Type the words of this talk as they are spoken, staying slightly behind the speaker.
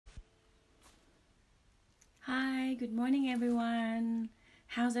good morning everyone.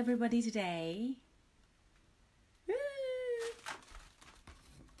 How's everybody today?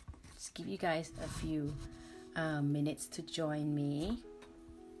 Just give you guys a few minutes to join me.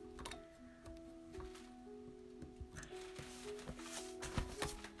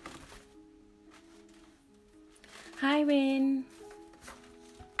 Hi Rin.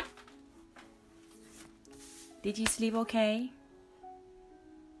 Did you sleep okay?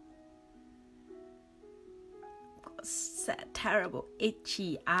 Terrible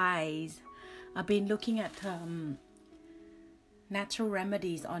itchy eyes. I've been looking at natural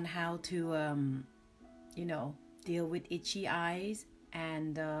remedies on how to deal with itchy eyes,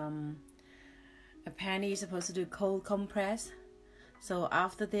 and apparently you're supposed to do cold compress. So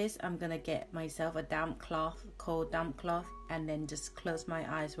after this I'm gonna get myself a cold damp cloth, and then just close my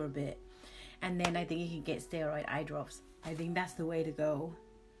eyes for a bit, and then I think you can get steroid eye drops. I think that's the way to go.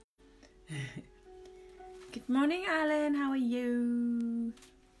 Good morning, Alan. How are you?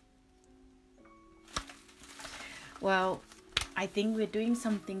 Well, I think we're doing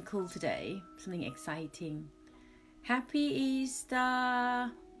something cool today, something exciting. Happy Easter!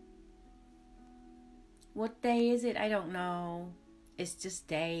 What day is it? I don't know. It's just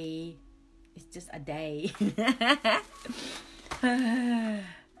day. It's just a day.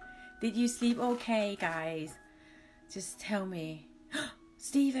 Did you sleep okay, guys? Just tell me.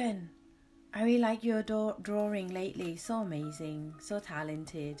 Stephen! I really like your drawing lately. So amazing. So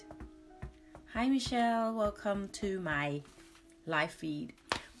talented. Hi Michelle. Welcome to my live feed.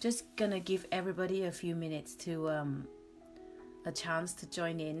 Just gonna give everybody a few minutes to a chance to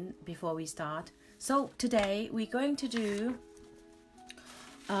join in before we start. So today we're going to do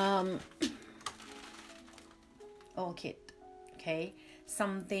Orchid. Okay.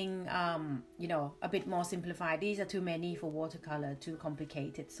 Something a bit more simplified. These are too many for watercolor, too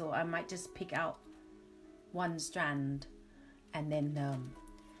complicated, so I might just pick out one strand and then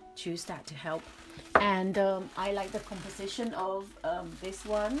choose that to help. And I like the composition of this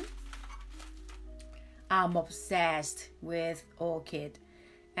one. I'm obsessed with Orchid,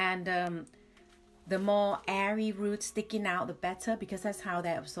 and the more airy roots sticking out the better, because that's how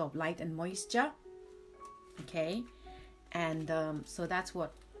they absorb light and moisture. Okay. And so that's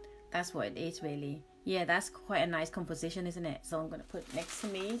what it is really. Yeah, that's quite a nice composition, isn't it? So I'm gonna put it next to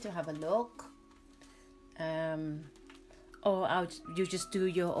me to have a look. Or you just do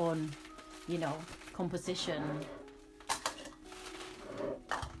your own, composition.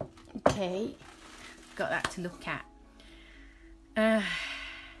 Okay, got that to look at.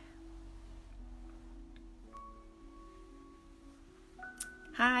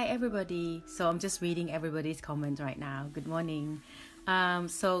 Hi everybody. So I'm just reading everybody's comments right now. Good morning.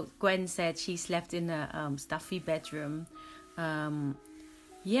 So Gwen said she slept in a stuffy bedroom.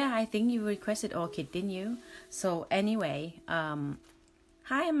 Yeah, I think you requested Orchid, didn't you? So anyway,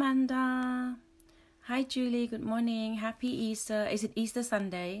 hi Amanda. Hi Julie, good morning. Happy Easter. Is it Easter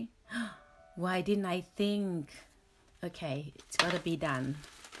Sunday? Why didn't I think? Okay, it's gotta be done.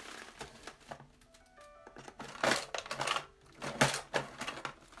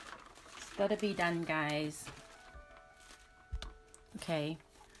 Gotta be done, guys. Okay,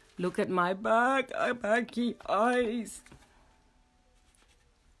 look at my baggy eyes.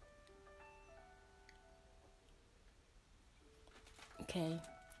 Okay,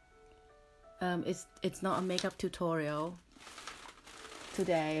 it's not a makeup tutorial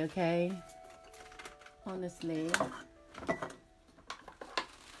today, okay? Honestly.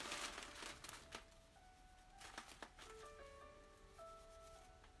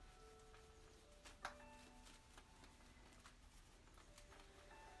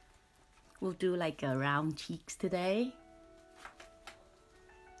 We'll do like a round cheeks today.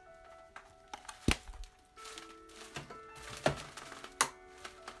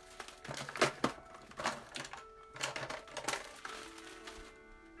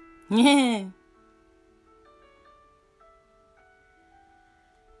 Yeah.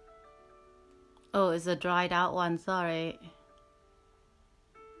 Oh, it's a dried out one, sorry.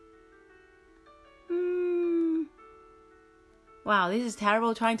 Wow, this is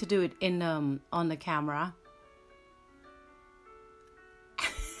terrible trying to do it in on the camera.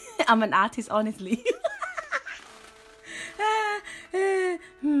 I'm an artist, honestly.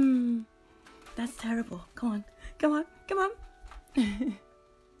 That's terrible. Come on.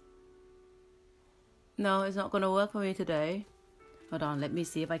 No, it's not gonna work for me today. Hold on, let me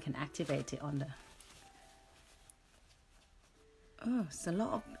see if I can activate it on the... Oh, it's a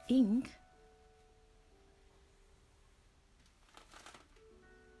lot of ink.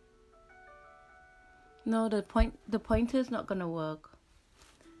 No, the pointer's not gonna work.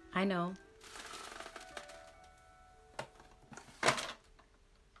 I know.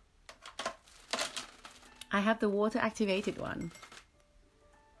 I have the water activated one.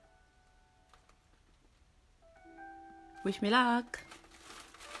 Wish me luck.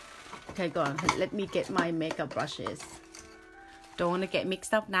 Okay, go on. Let me get my makeup brushes. Don't want to get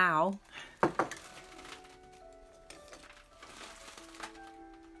mixed up now.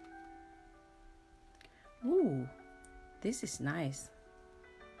 Ooh, this is nice.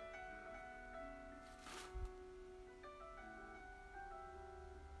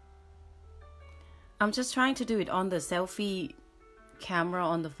 I'm just trying to do it on the selfie camera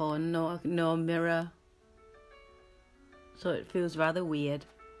on the phone, no mirror. So it feels rather weird.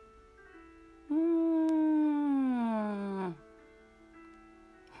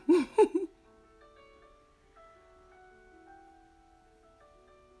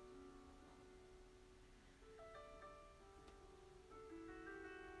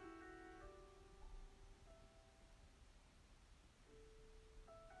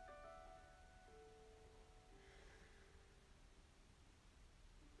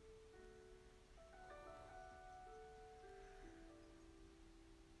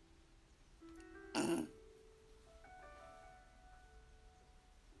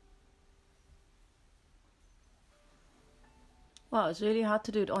 Wow, it's really hard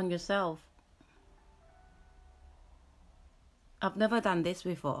to do it on yourself. I've never done this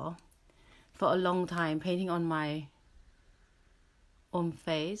before for a long time, painting on my own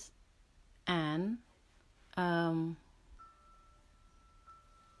face. And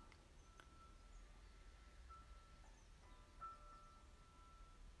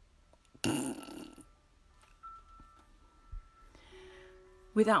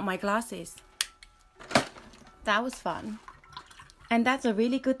without my glasses. That was fun. And that's a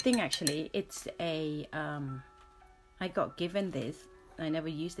really good thing, actually. It's a, I got given this. I never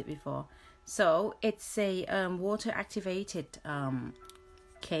used it before. So it's a water activated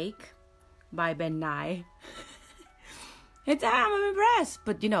cake by Ben Nye. I'm impressed.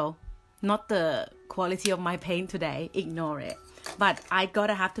 But you know, not the quality of my paint today. Ignore it. But I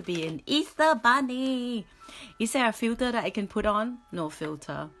gotta have to be an Easter bunny. Is there a filter that I can put on? No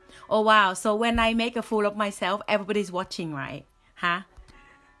filter. Oh wow, so when I make a fool of myself, everybody's watching, right? Huh?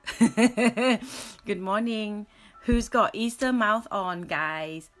 Good morning. Who's got Easter mouth on,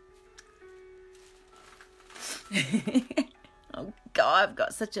 guys? Oh God, I've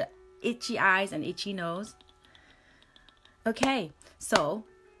got such a itchy eyes and itchy nose. Okay, so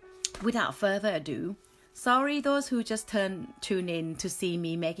without further ado, sorry those who just tune in to see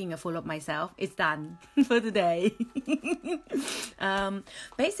me making a fool of myself. It's done for today.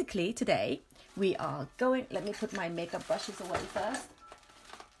 Basically today we are going, let me put my makeup brushes away first.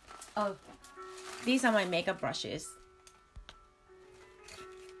 Oh, these are my makeup brushes.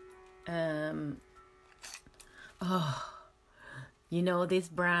 Oh, you know this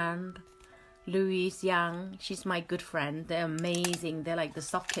brand, Louise Young. She's my good friend. They're amazing. They're like the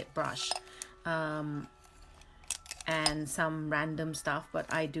socket brush. And some random stuff, but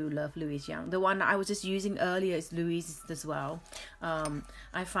I do love Louise Young. The one I was just using earlier is Louise as well.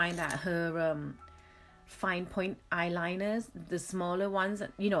 I find that her fine point eyeliners, the smaller ones,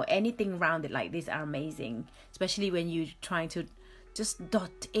 you know, anything rounded like this are amazing, especially when you're trying to just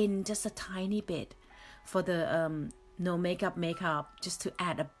dot in just a tiny bit for the no makeup just to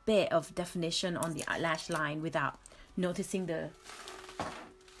add a bit of definition on the lash line without noticing the,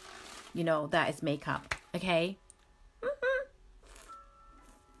 you know, that is makeup. Okay.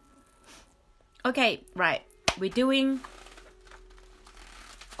 Okay, right. We're doing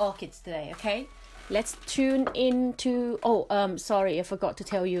orchids today, okay? Let's tune into... Oh, sorry, I forgot to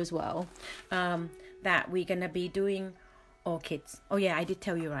tell you as well. That we're gonna be doing orchids. Oh yeah, I did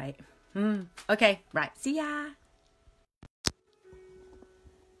tell you, right? Okay, right. See ya!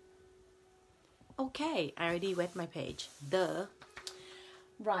 Okay, I already wet my page. Duh.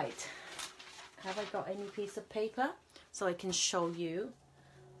 Right. Have I got any piece of paper so I can show you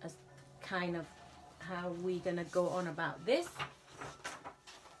as kind of how we're gonna go on about this?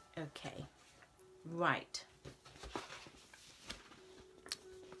 Okay, right.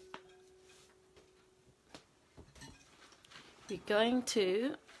 We're going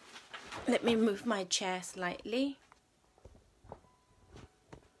to, let me move my chair slightly.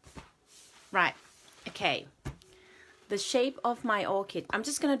 Right, okay. The shape of my orchid, I'm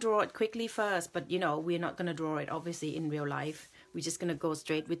just going to draw it quickly first, but you know, we're not going to draw it obviously in real life. We're just going to go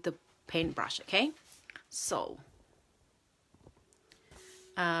straight with the paintbrush, okay? So,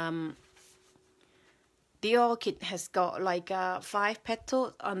 the orchid has got like 5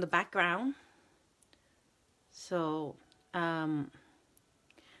 petals on the background. So, some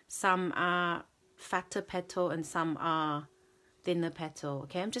are fatter petal and some are thinner petal,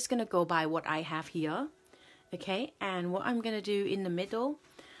 okay? I'm just going to go by what I have here. Okay, and what I'm gonna do in the middle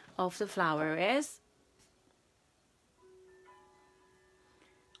of the flower is,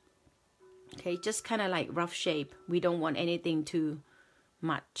 okay, just kind of like rough shape. We don't want anything too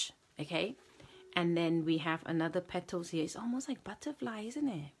much, okay? And then we have another petals here. It's almost like butterfly, isn't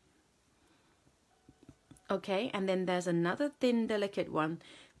it? Okay, and then there's another thin, delicate one.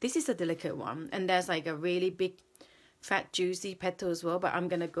 This is a delicate one, and there's like a really big, fat, juicy petal as well, but I'm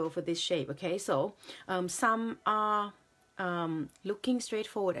gonna go for this shape, okay? So, some are looking straight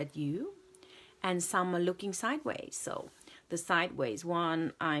forward at you, and some are looking sideways. So, the sideways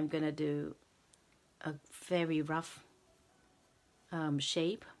one, I'm gonna do a very rough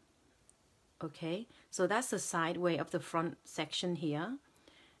shape. Okay, so that's the side way of the front section here,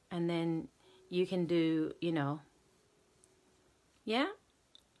 and then you can do, you know, yeah,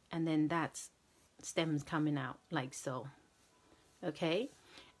 and then that's stems coming out like so. Okay,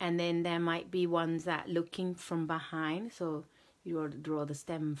 and then there might be ones that looking from behind, so you want to draw the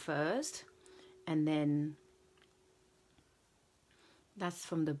stem first, and then that's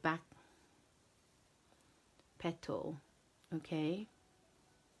from the back petal. Okay,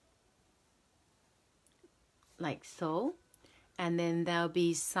 like so. And then there'll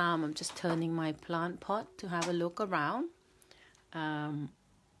be some, I'm just turning my plant pot to have a look around.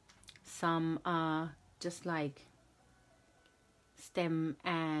 Some are just like stem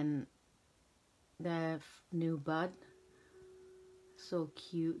and the new bud. So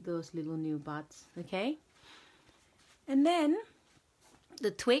cute, those little new buds, okay? And then the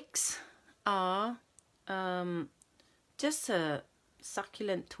twigs are just a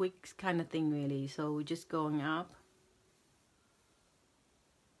succulent twigs kind of thing really. So we're just going up.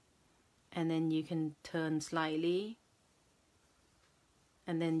 And then you can turn slightly,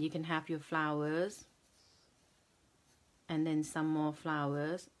 and then you can have your flowers, and then some more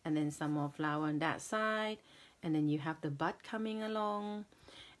flowers, and then some more flower on that side, and then you have the bud coming along,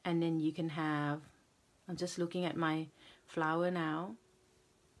 and then you can have, I'm just looking at my flower now,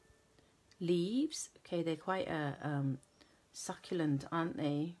 leaves. Okay, they're quite succulent, aren't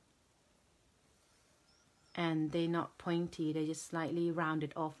they? And they're not pointy, they're just slightly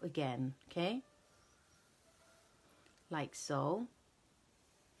rounded off again, okay? Like so.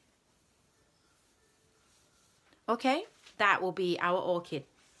 Okay, that will be our orchid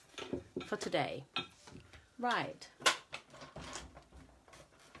for today. Right.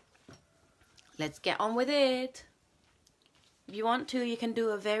 Let's get on with it. If you want to, you can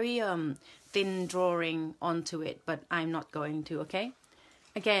do a very thin drawing onto it, but I'm not going to, okay?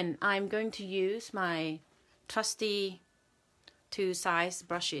 Again, I'm going to use my trusty 2 size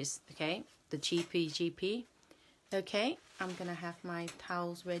brushes, okay, the GP. Okay, I'm gonna have my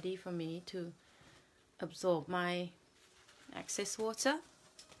towels ready for me to absorb my excess water.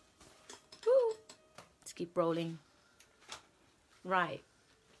 Woo. Let's keep rolling. Right,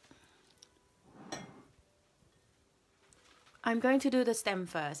 I'm going to do the stem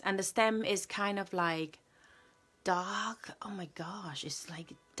first, and the stem is kind of like dark. Oh my gosh, it's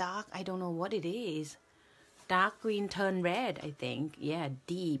like dark, I don't know what it is. Dark green turned red, I think. Yeah,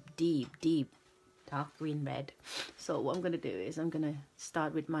 deep dark green red. So what I'm gonna do is I'm gonna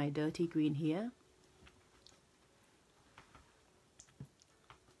start with my dirty green here.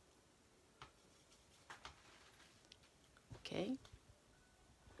 Okay.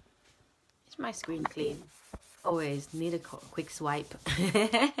 Is my screen clean? Always need a quick swipe.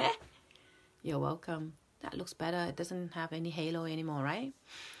 You're welcome. That looks better. It doesn't have any halo anymore, right?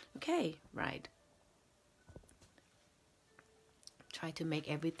 Okay, right. Try to make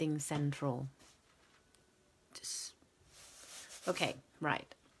everything central. Just okay,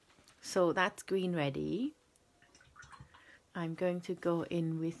 right. So that's green ready. I'm going to go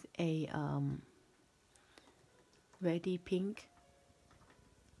in with a reddy pink.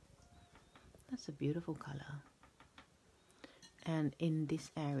 That's a beautiful color. And in this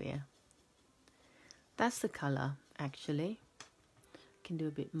area, that's the color actually. Can do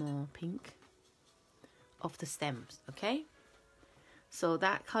a bit more pink of the stems, okay? So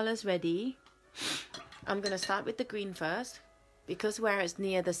that color's ready. I'm gonna start with the green first, because where it's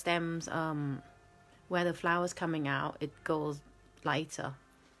near the stems, where the flower's coming out, it goes lighter,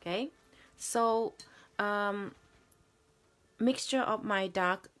 okay? So mixture of my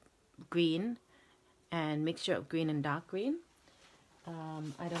dark green and mixture of green and dark green.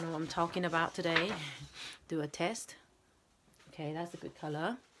 I don't know what I'm talking about today. Do a test. Okay, that's a good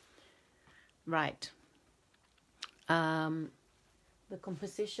color. Right. The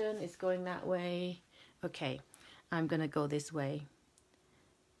composition is going that way. Okay, I'm gonna go this way.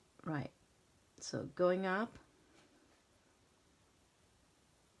 Right, so going up.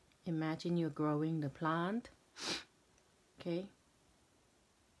 Imagine you're growing the plant. Okay.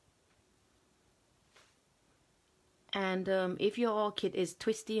 And if your orchid is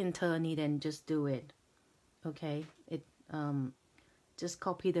twisty and turny, then just do it. Okay, just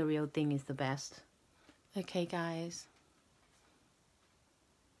copy the real thing is the best. Okay, guys.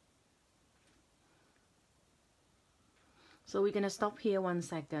 So we're gonna stop here 1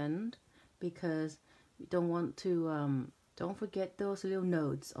 second because we don't want to. Don't forget those little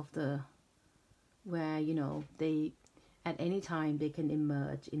nodes of the where, you know, they at any time they can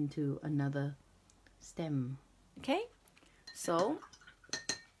emerge into another stem. Okay, so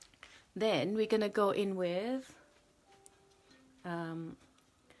then we're gonna go in with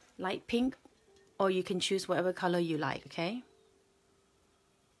light pink, or you can choose whatever color you like. Okay,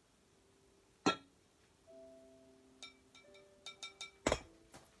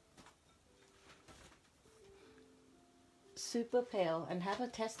 super pale, and have a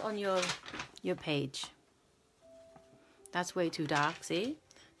test on your page. That's way too dark, see?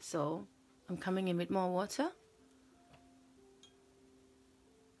 So I'm coming in with more water.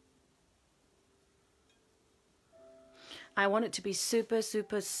 I want it to be super,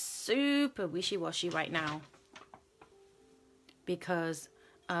 super, super wishy-washy right now, because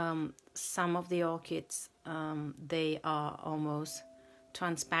some of the orchids, they are almost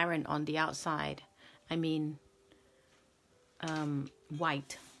transparent on the outside. I mean,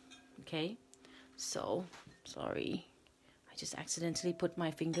 white. Okay, so sorry, I just accidentally put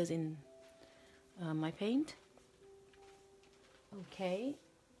my fingers in my paint. Okay,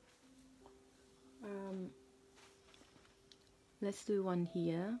 let's do one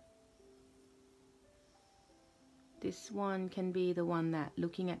here. This one can be the one that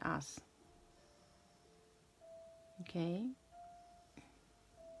looking at us. Okay.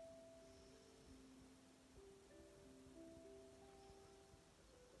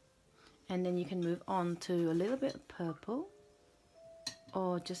 And then you can move on to a little bit of purple,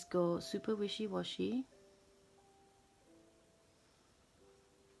 or just go super wishy-washy.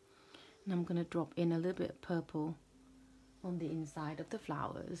 And I'm going to drop in a little bit of purple on the inside of the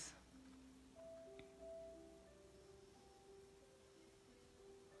flowers.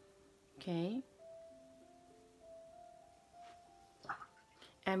 Okay.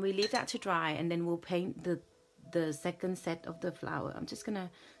 And we leave that to dry, and then we'll paint the second set of the flower. I'm just going to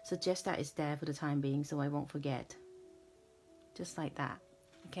suggest that it's there for the time being so I won't forget. Just like that.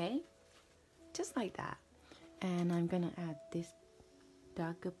 Okay? Just like that. And I'm going to add this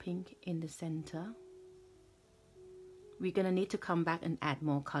darker pink in the center. We're going to need to come back and add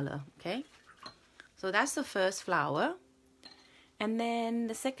more color. Okay? So that's the first flower. And then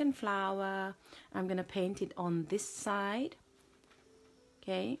the second flower, I'm going to paint it on this side.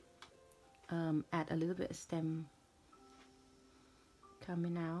 Okay? Add a little bit of stem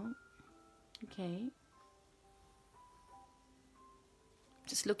coming out. Okay.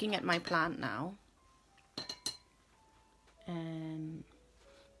 Just looking at my plant now. And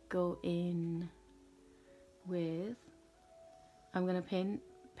go in with, I'm going to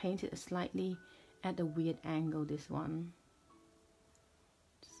paint it slightly at a weird angle, this one.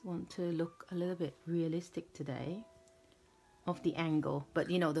 Just want to look a little bit realistic today of the angle,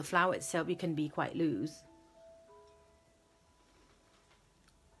 but you know, the flower itself, you can be quite loose.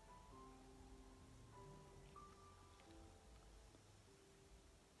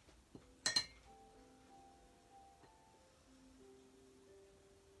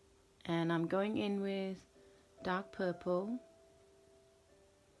 And I'm going in with dark purple.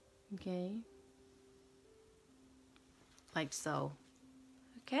 Okay, like so.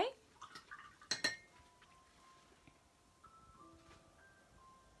 Okay.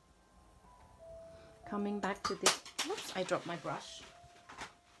 Coming back to this, whoops, I dropped my brush.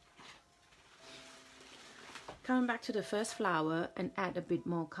 Coming back to the first flower and add a bit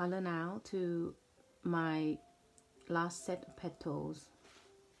more color now to my last set of petals.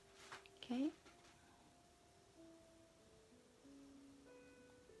 Okay.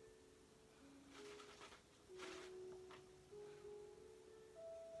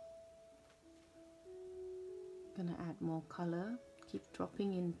 Gonna add more color, keep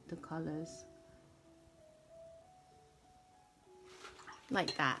dropping in the colors.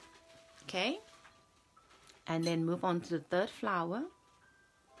 Like that. Okay. And then move on to the third flower.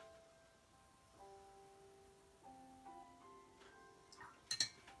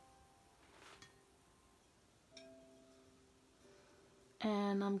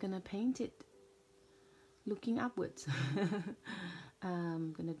 And I'm gonna paint it looking upwards.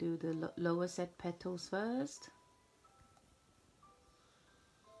 I'm gonna do the lower set petals first.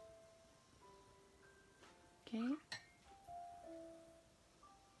 Okay.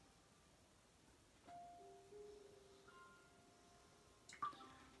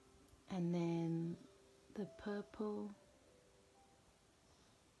 purple.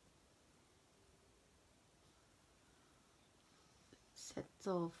 Sets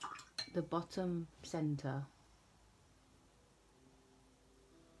off the bottom center.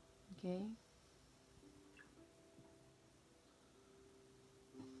 Okay.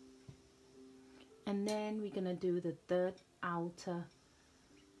 And then we're gonna do the third outer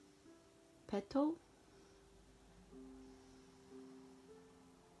petal.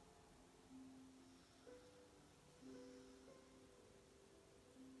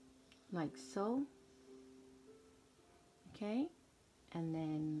 Like so. Okay. And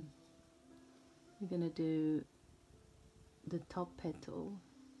then we're gonna do the top petal.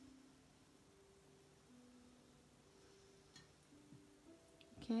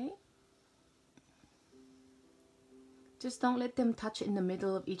 Okay. Just don't let them touch in the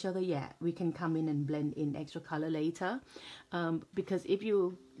middle of each other yet. We can come in and blend in extra color later. Because if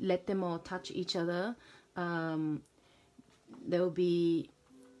you let them all touch each other, there will be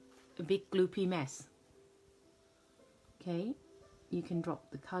a big gloopy mess. Okay, you can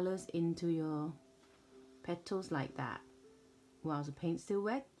drop the colors into your petals like that while the paint's still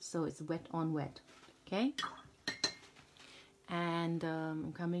wet, so it's wet on wet. Okay, and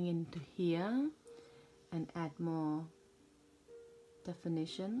I'm coming into here and add more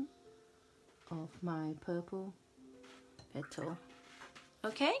definition of my purple petal.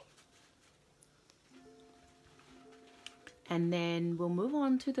 Okay, and then we'll move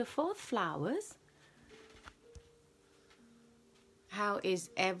on to the fourth flowers. How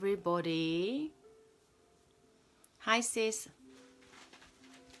is everybody? Hi sis.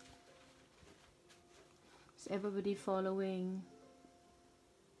 Is everybody following?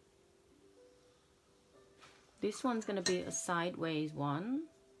 This one's going to be a sideways one.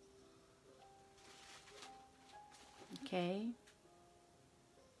 Okay.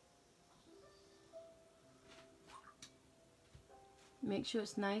 Make sure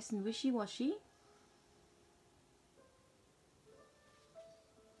it's nice and wishy-washy.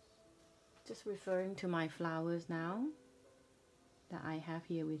 Just referring to my flowers now that I have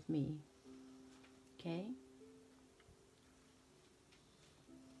here with me. Okay.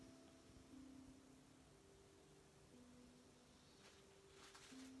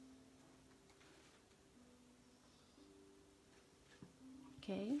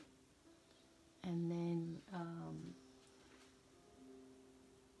 Okay, and then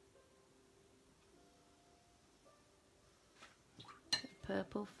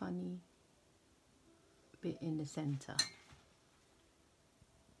purple funny bit in the center.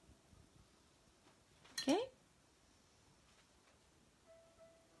 Okay,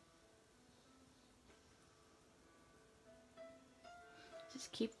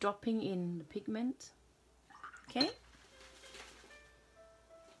 just keep dropping in the pigment. Okay.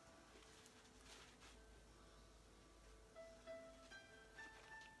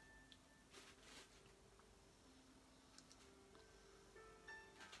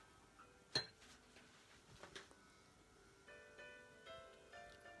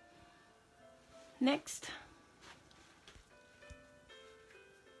 Next,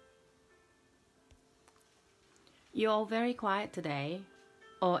 you're all very quiet today,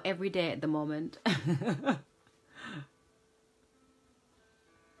 or every day at the moment.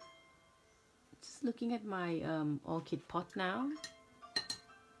 Just looking at my orchid pot now,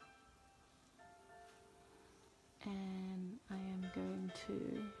 and I am going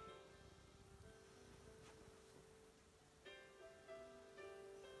to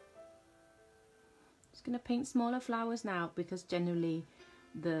going to paint smaller flowers now, because generally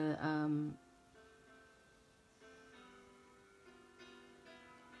the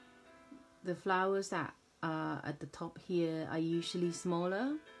flowers that are at the top here are usually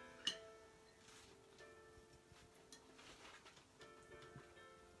smaller.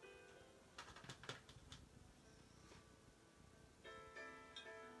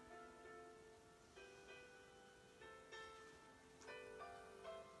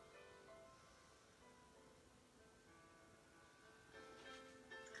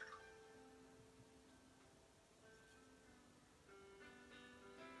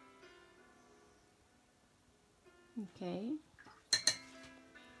 Okay.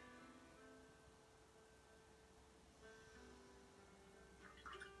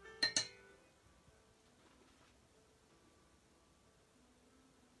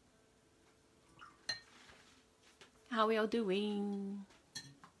 How are we all doing?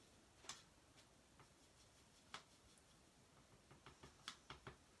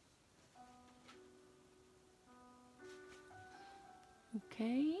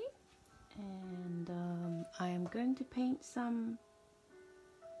 Okay, and I am going to paint some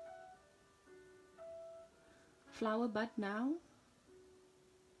flower bud now,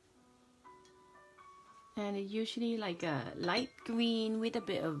 and it's usually like a light green with a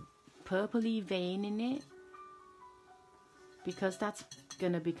bit of purpley vein in it, because that's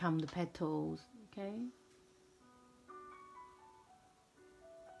gonna become the petals. Okay,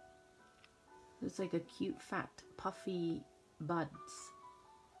 it's like a cute fat puffy buds.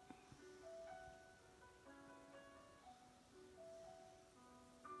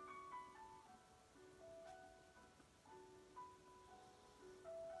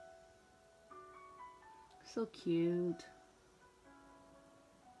 So cute.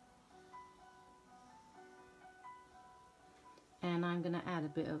 And I'm gonna add a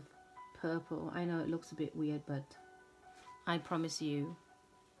bit of purple. I know it looks a bit weird, but I promise you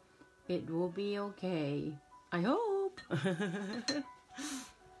it will be okay. I hope.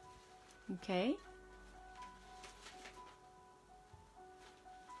 Okay.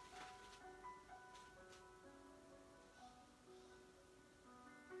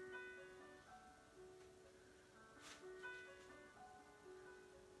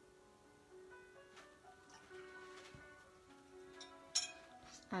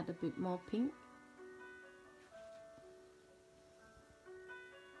 Add a bit more pink.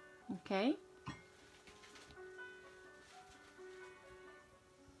 Okay.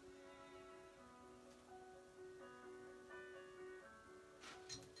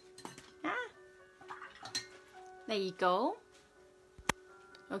 There you go.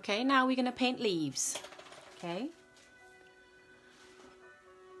 Okay, now we're gonna paint leaves. Okay.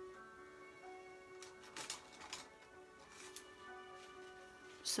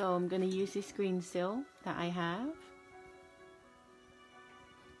 So I'm gonna use this green seal that I have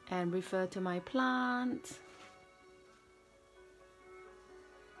and refer to my plant.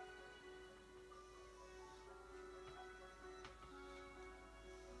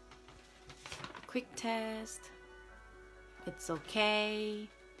 Quick test. It's okay.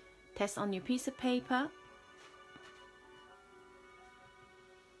 Test on your piece of paper.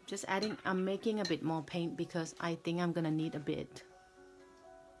 Just adding, I'm making a bit more paint because I think I'm gonna need a bit.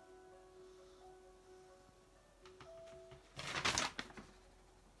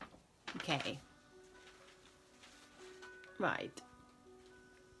 Okay. Right.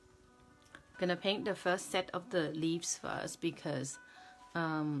 Gonna paint the first set of the leaves first because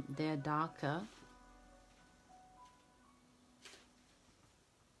they're darker.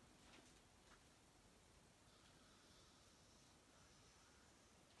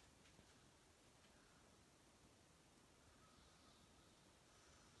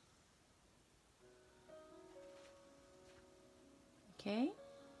 Okay.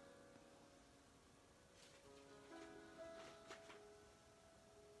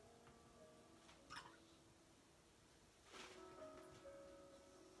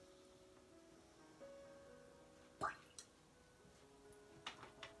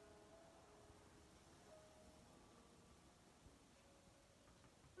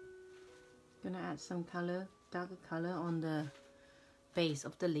 Gonna add some color, darker color on the base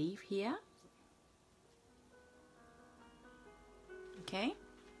of the leaf here. Okay,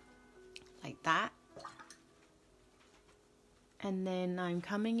 like that. And then I'm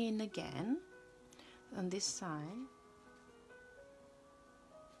coming in again on this side.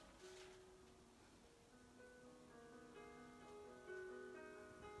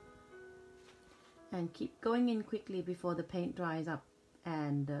 And keep going in quickly before the paint dries up,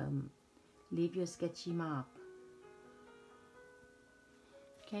 and leave your sketchy mark.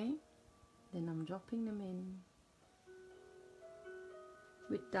 Okay, then I'm dropping them in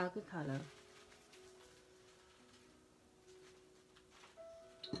with darker color.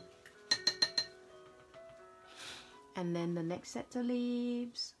 And then the next set of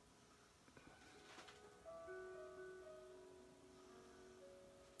leaves.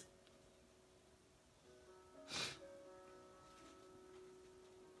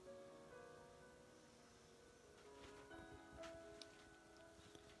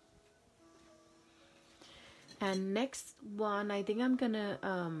 And next one, I think I'm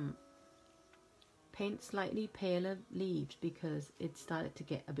gonna paint slightly paler leaves because it started to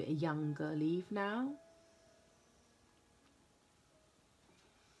get a bit younger leaf now.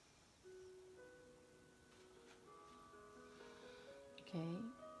 Okay.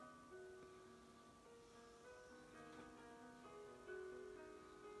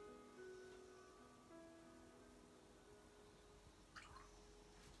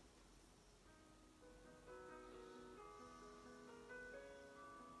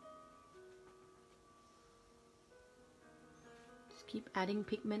 Keep adding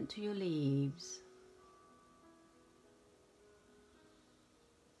pigment to your leaves.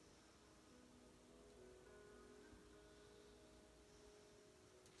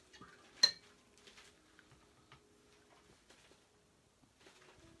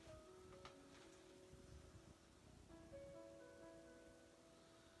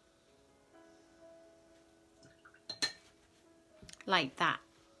 like that.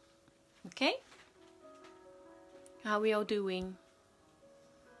 Okay, how are we all doing?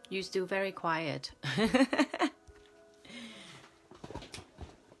 You're still very quiet.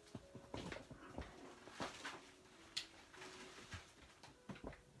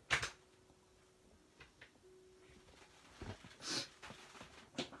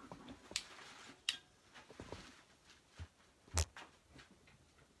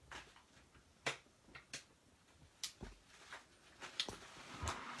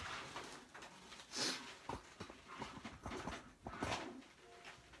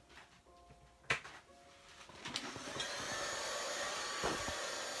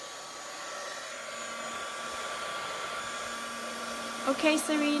 Okay,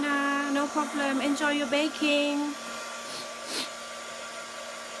 Serena, no problem. Enjoy your baking.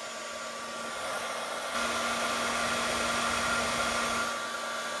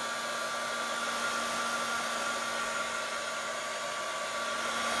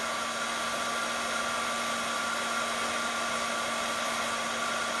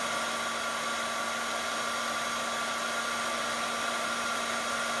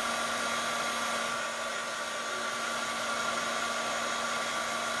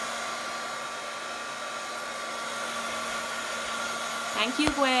 Thank you,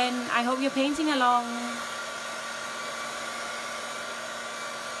 Gwen. I hope you're painting along.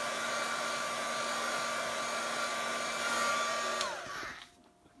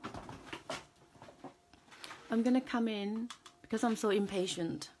 I'm gonna come in, because I'm so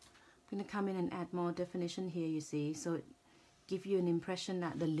impatient, I'm gonna come in and add more definition here, you see, so it give you an impression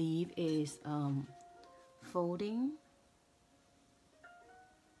that the leaf is folding.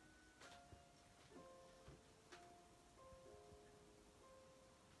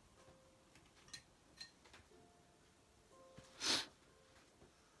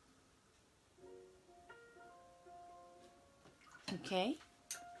 Okay,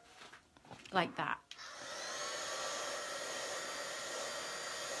 like that.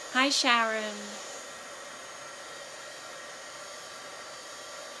 Hi, Sharon.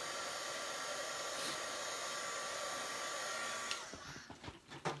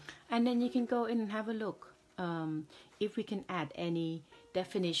 And then you can go in and have a look if we can add any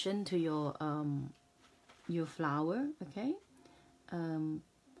definition to your flower, okay?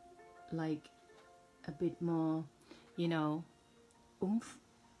 Like a bit more, you know, oomph.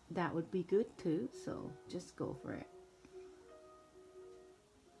 That would be good too, so just go for it.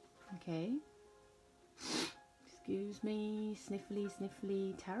 Okay. Excuse me, sniffly,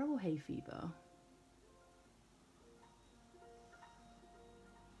 sniffly, terrible hay fever.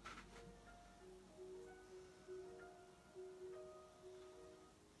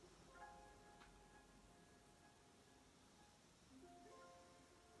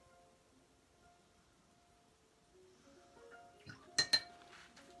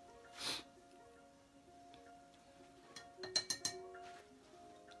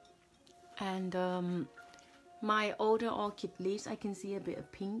 And my older orchid leaves, I can see a bit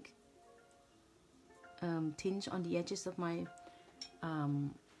of pink tinge on the edges of my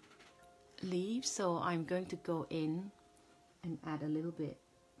leaves, so I'm going to go in and add a little bit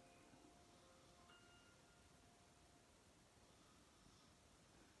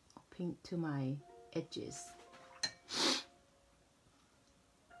of pink to my edges,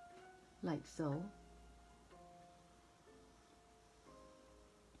 like so.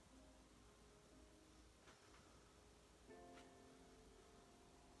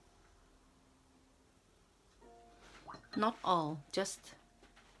 Not all, just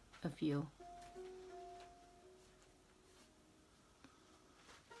a few.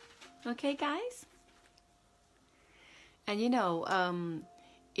 Okay, guys? And you know,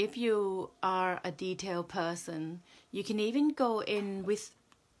 if you are a detail person, you can even go in with,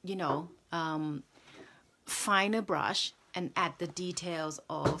 you know, finer brush and add the details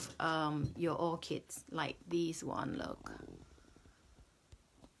of your orchids, like these one, look.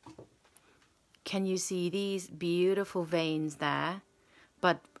 Can you see these beautiful veins there?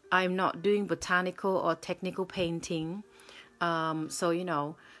 But I'm not doing botanical or technical painting. So, you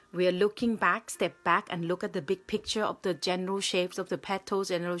know, we are looking back, step back and look at the big picture of the general shapes of the petals,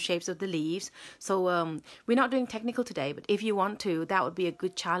 general shapes of the leaves. So we're not doing technical today, but if you want to, that would be a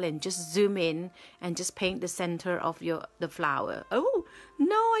good challenge. Just zoom in and just paint the center of the flower. Oh,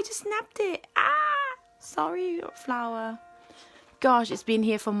 no, I just snapped it. Ah, sorry, flower. Gosh, it's been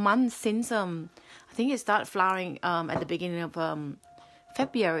here for months since I think it started flowering at the beginning of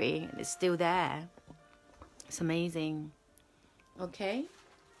February. It's still there. It's amazing. Okay.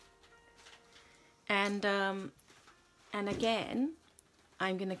 And again,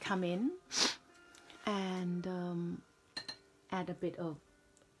 I'm gonna come in and add a bit of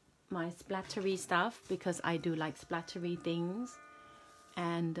my splattery stuff because I do like splattery things.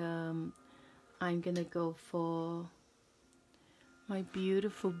 And I'm gonna go for my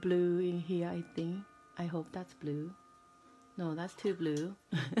beautiful blue in here, I think. I hope that's blue. No, that's too blue.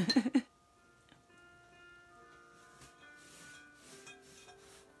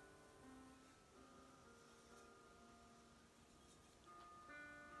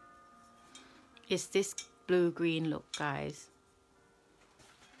 It's this blue-green look, guys.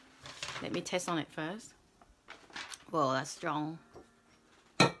 Let me test on it first. Whoa, that's strong.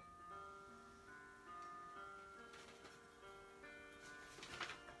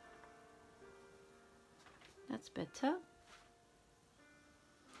 That's better.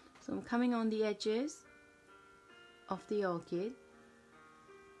 So I'm coming on the edges of the orchid.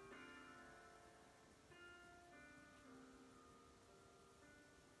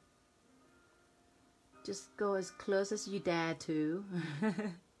 Just go as close as you dare to.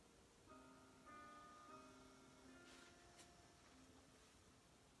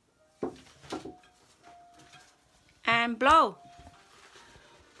 And blow.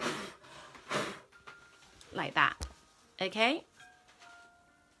 Like that. Okay?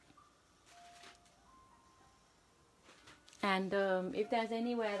 And if there's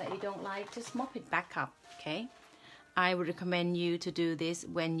anywhere that you don't like, just mop it back up. Okay? I would recommend you to do this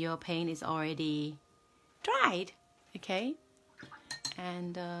when your paint is already dried. Okay?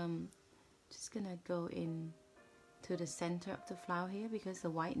 And just gonna go in to the center of the flower here because the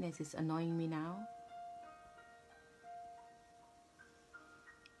whiteness is annoying me now.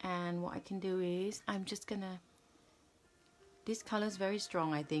 And what I can do is I'm just gonna, this color is very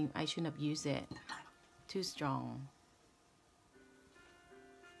strong. I think I shouldn't have used it. Too strong.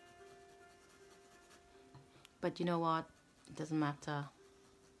 But you know what? It doesn't matter.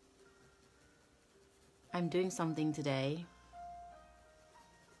 I'm doing something today.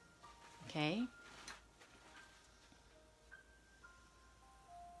 Okay?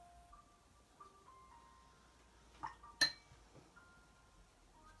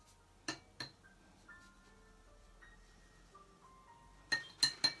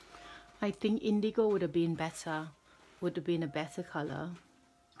 I think indigo would have been better. Would have been a better color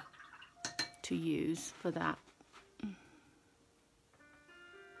to use for that.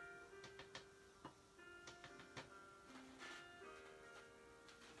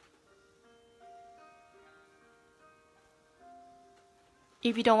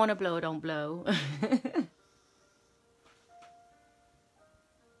 If you don't want to blow, don't blow.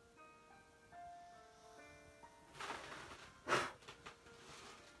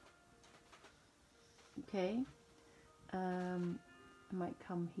 Okay, I might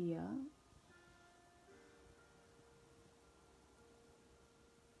come here.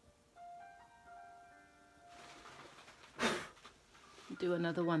 Do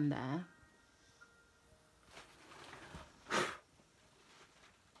another one there.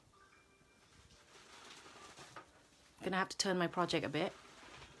 Gonna have to turn my project a bit.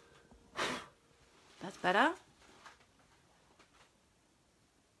 That's better.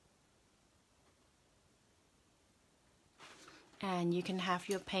 And you can have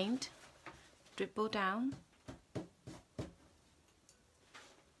your paint dribble down.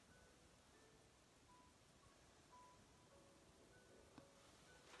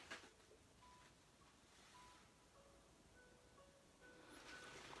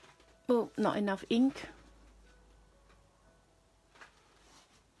 Oh, not enough ink.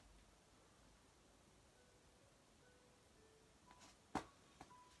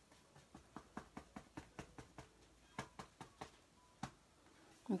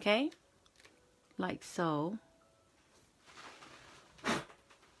 Okay, like so.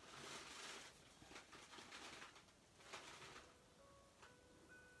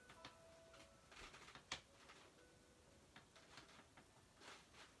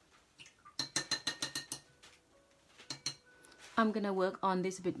 I'm gonna work on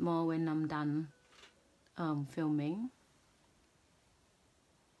this a bit more when I'm done filming.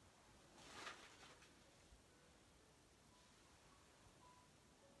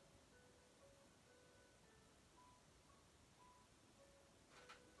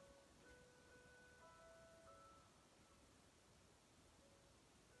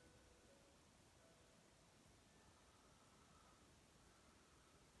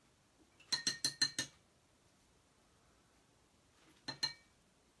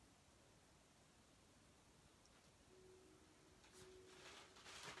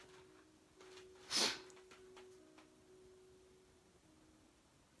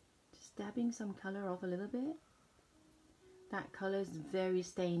 Dabbing some color off a little bit. That color is very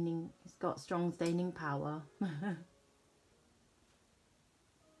staining. It's got strong staining power.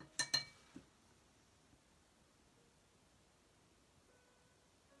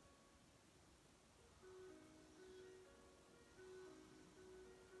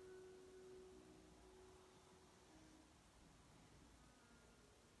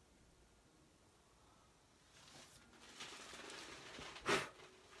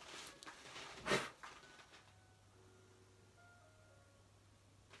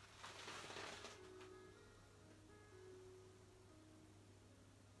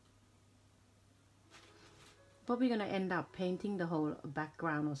 Probably gonna end up painting the whole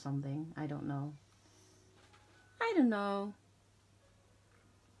background or something. I don't know. I don't know.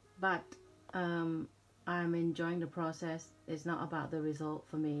 But I'm enjoying the process. It's not about the result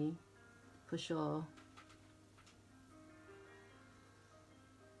for me, for sure.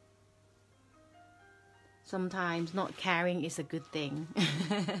 Sometimes not caring is a good thing.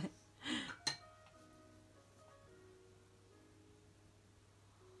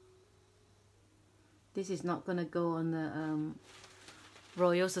 This is not gonna go on the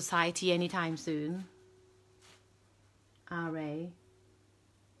Royal Society anytime soon. RA.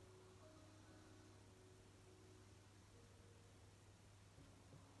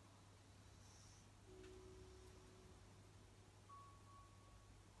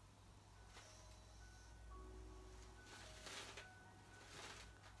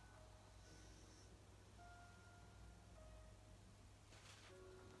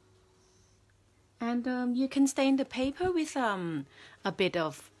 And you can stain the paper with a bit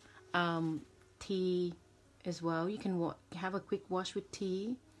of tea as well. You can have a quick wash with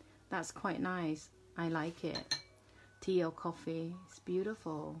tea. That's quite nice. I like it. Tea or coffee. It's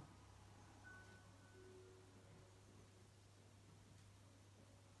beautiful.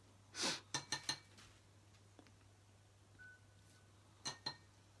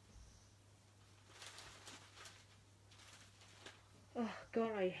 Oh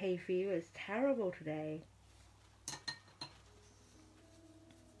God, my hay fever is terrible today.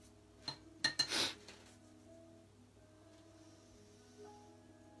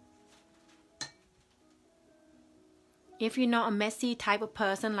 If you're not a messy type of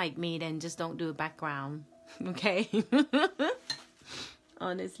person like me, then just don't do a background, okay?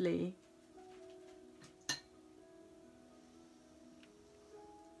 Honestly.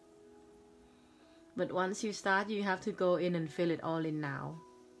 But once you start, you have to go in and fill it all in now.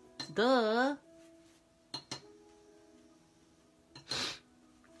 Duh!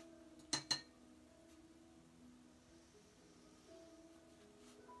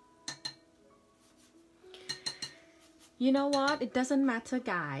 You know what? It doesn't matter,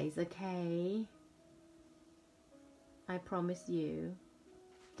 guys, okay? I promise you.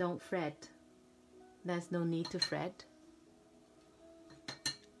 Don't fret. There's no need to fret.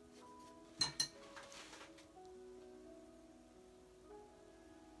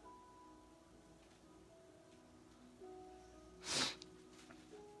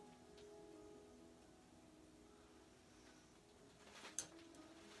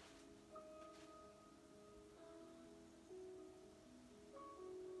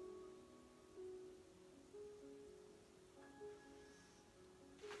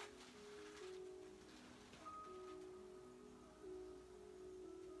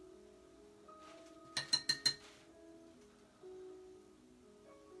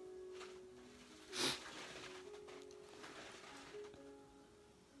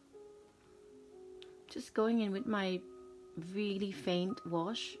 Just going in with my really faint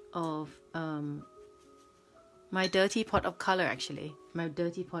wash of my dirty pot of color, actually. My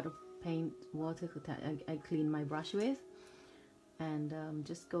dirty pot of paint water I clean my brush with. And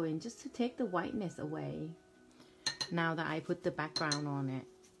just go in just to take the whiteness away now that I put the background on it.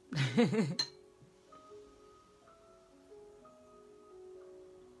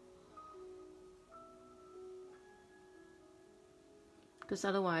 Because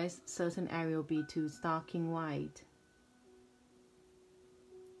otherwise certain area will be too starking white.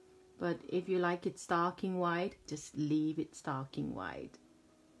 But if you like it starking white, just leave it starking white.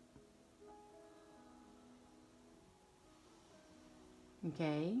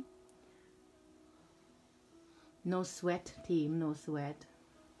 Okay? No sweat, team, no sweat.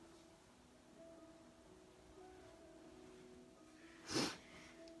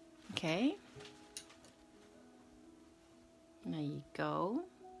 Okay? There you go.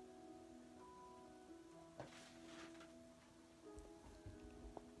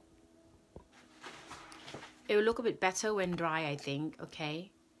 It will look a bit better when dry, I think,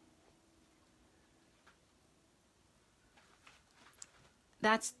 okay?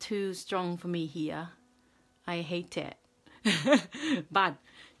 That's too strong for me here. I hate it. But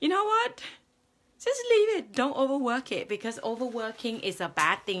you know what? Just leave it. Don't overwork it, because overworking is a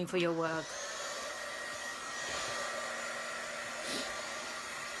bad thing for your work.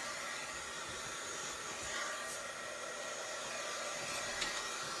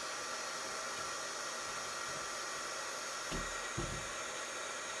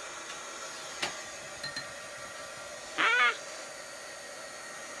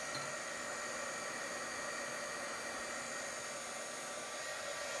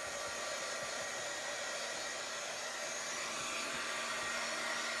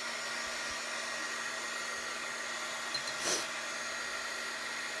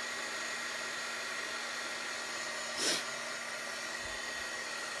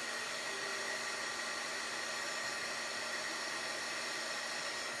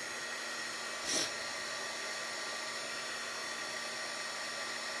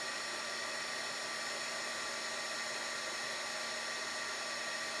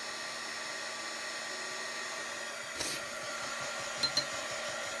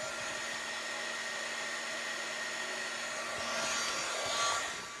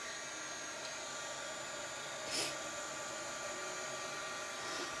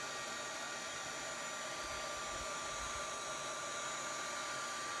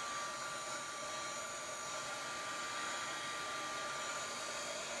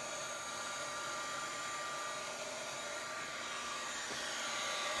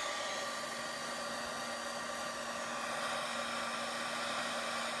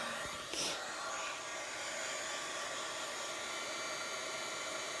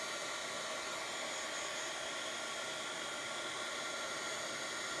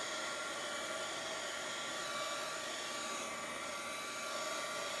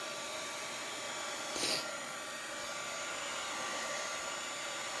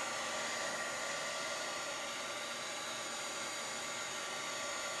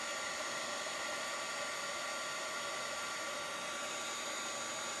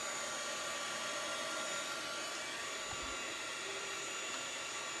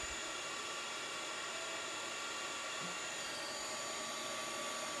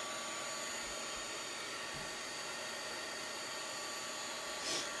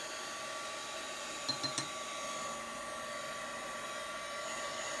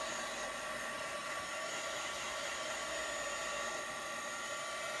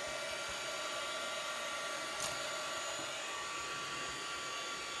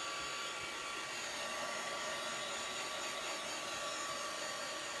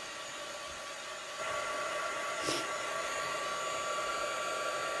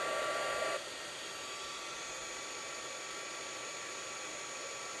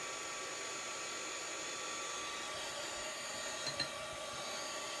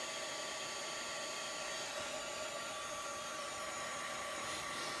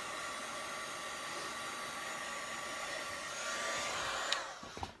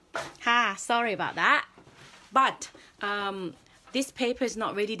 sorry about that. But this paper is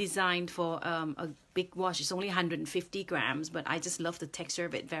not really designed for a big wash. It's only 150 grams, but I just love the texture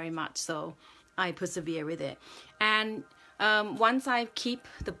of it very much, so I persevere with it. And once I keep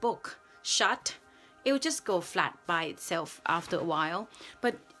the book shut, it will just go flat by itself after a while.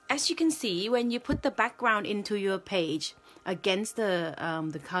 But as you can see, when you put the background into your page against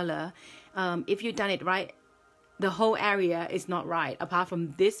the color, if you've done it right, the whole area is not right, apart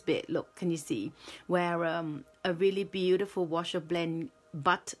from this bit. Look, can you see where a really beautiful washer blend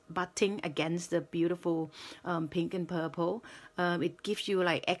butting against the beautiful pink and purple, it gives you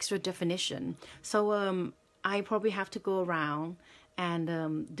like extra definition. So I probably have to go around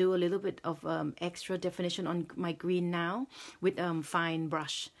and do a little bit of extra definition on my green now with fine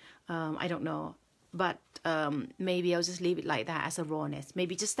brush. I don't know, but maybe I'll just leave it like that as a rawness.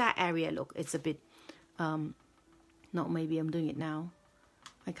 Maybe just that area, look, it's a bit not maybe I'm doing it now.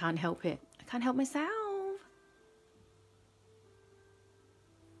 I can't help it. I can't help myself.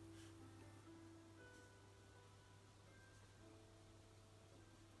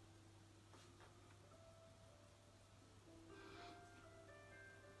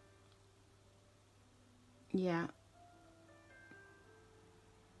 Yeah.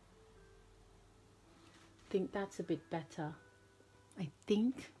 I think that's a bit better. I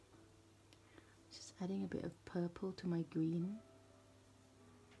think. Just adding a bit of purple to my green.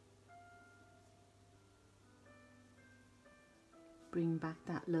 Bring back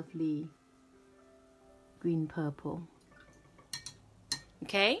that lovely green purple.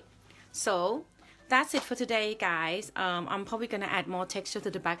 Okay, so that's it for today, guys. I'm probably gonna add more texture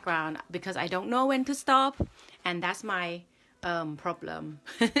to the background because I don't know when to stop, and that's my problem.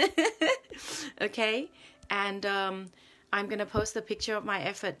 Okay, and I'm gonna post a picture of my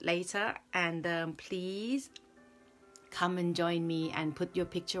effort later, and please come and join me and put your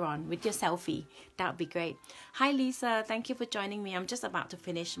picture on with your selfie. That would be great. Hi Lisa, thank you for joining me. I'm just about to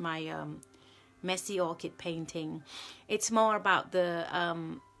finish my messy orchid painting. It's more about the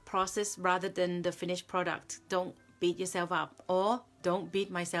process rather than the finished product. Don't beat yourself up, or don't beat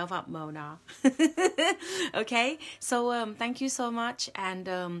myself up, Mona. Okay, so thank you so much,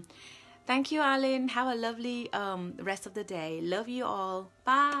 and thank you, Arlene. Have a lovely rest of the day. Love you all.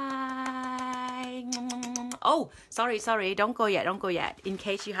 Bye. Oh, sorry. Don't go yet. In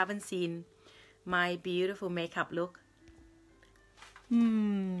case you haven't seen my beautiful makeup look.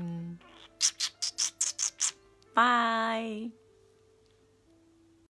 Bye.